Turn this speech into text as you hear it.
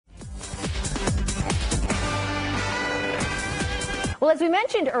Well, as we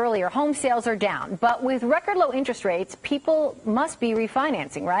mentioned earlier, home sales are down, but with record low interest rates, people must be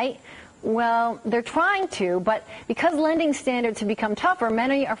refinancing, right? Well, they're trying to, but because lending standards have become tougher,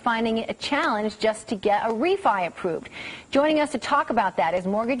 many are finding it a challenge just to get a refi approved. Joining us to talk about that is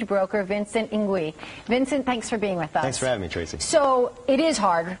mortgage broker Vincent Ingui. Vincent, thanks for being with us. Thanks for having me, Tracy. So it is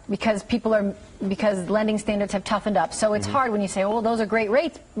hard because because lending standards have toughened up. So it's hard when you say, oh, those are great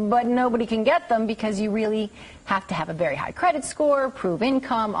rates, but nobody can get them because you really have to have a very high credit score, prove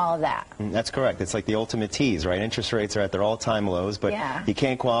income, all of that. That's correct. It's like the ultimate tease, right? Interest rates are at their all-time lows, but you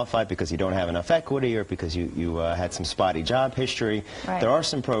can't qualify because you don't have enough equity or because you had some spotty job history. There are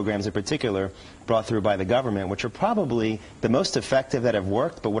some programs in particular brought through by the government which are probably the most effective that have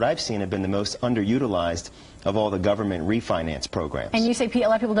worked, but what I've seen have been the most underutilized of all the government refinance programs. And you say a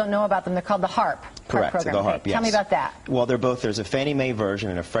lot of people don't know about them. They're called the HARP. Correct, program. the HARP, yes. Tell me about that. Well, they're both. There's a Fannie Mae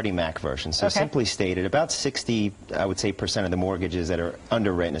version and a Freddie Mac version. So simply stated, about 60, I would say, % of the mortgages that are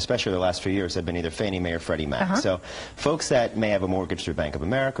underwritten, especially the last few years, have been either Fannie Mae or Freddie Mac. So folks that may have a mortgage through Bank of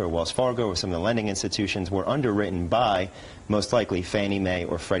America or Wells Fargo or some of the lending institutions were underwritten by most likely Fannie Mae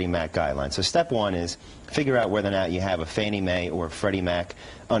or Freddie Mac guidelines. So step one is figure out whether or not you have a Fannie Mae or Freddie Mac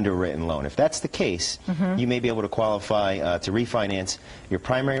underwritten loan. If that's the case, you may be able to qualify to refinance your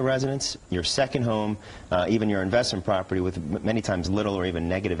primary residence, your second home, even your investment property with many times little or even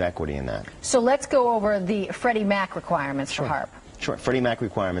negative equity in that. So let's go over the Freddie Mac requirements for HARP. Sure. Freddie Mac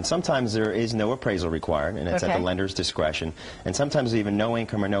requirements. Sometimes there is no appraisal required, and it's at the lender's discretion. And sometimes even no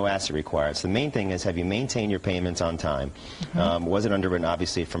income or no asset required. So the main thing is, have you maintained your payments on time? Was it underwritten,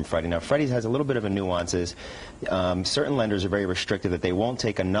 obviously, from Freddie? Now, Freddie has a little bit of a nuance. Certain lenders are very restrictive that they won't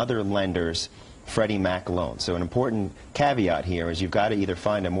take another lender's Freddie Mac loan. So an important caveat here is you've got to either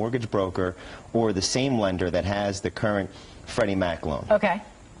find a mortgage broker or the same lender that has the current Freddie Mac loan.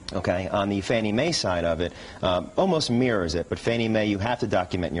 Okay, on the Fannie Mae side of it, almost mirrors it, but Fannie Mae, you have to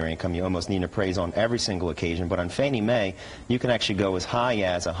document your income. You almost need an appraisal on every single occasion, but on Fannie Mae, you can actually go as high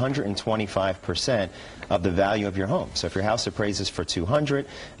as 125% of the value of your home. So if your house appraises for $200,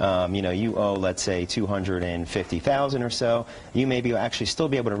 you know, you owe, let's say, $250,000 or so, you may be actually still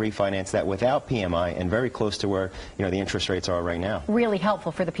be able to refinance that without PMI and very close to where, you know, the interest rates are right now. Really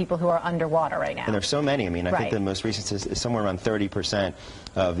helpful for the people who are underwater right now. And there's so many. I mean, I think the most recent is somewhere around 30%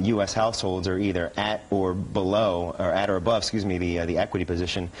 of U.S. households are either at or below, or at or above, excuse me, the equity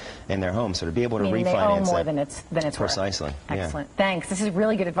position in their home. So to be able to refinance they owe more than it's precisely. Worth. Excellent. Thanks. This is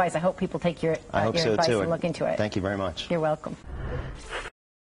really good advice. I hope people take your advice and look into it. Thank you very much. You're welcome.